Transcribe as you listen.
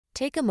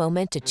Take a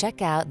moment to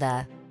check out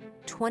the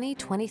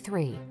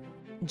 2023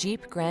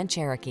 Jeep Grand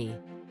Cherokee.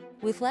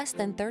 With less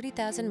than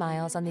 30,000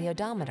 miles on the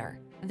odometer,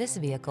 this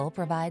vehicle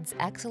provides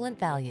excellent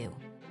value.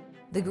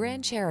 The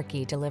Grand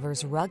Cherokee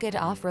delivers rugged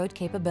off-road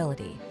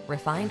capability,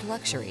 refined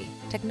luxury,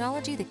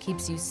 technology that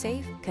keeps you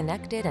safe,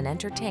 connected, and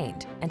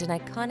entertained, and an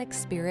iconic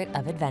spirit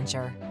of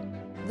adventure.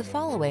 The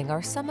following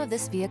are some of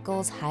this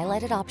vehicle's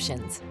highlighted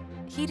options: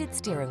 heated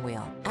steering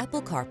wheel,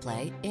 Apple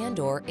CarPlay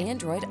and/or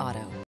Android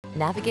Auto,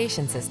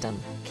 navigation system,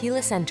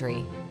 keyless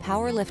entry,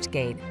 power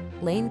liftgate,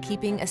 lane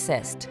keeping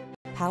assist,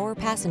 power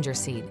passenger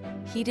seat,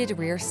 heated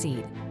rear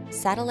seat,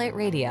 satellite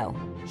radio,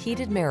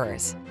 heated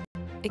mirrors.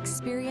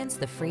 Experience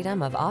the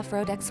freedom of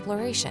off-road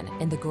exploration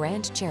in the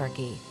Grand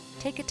Cherokee.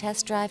 Take a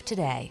test drive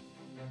today.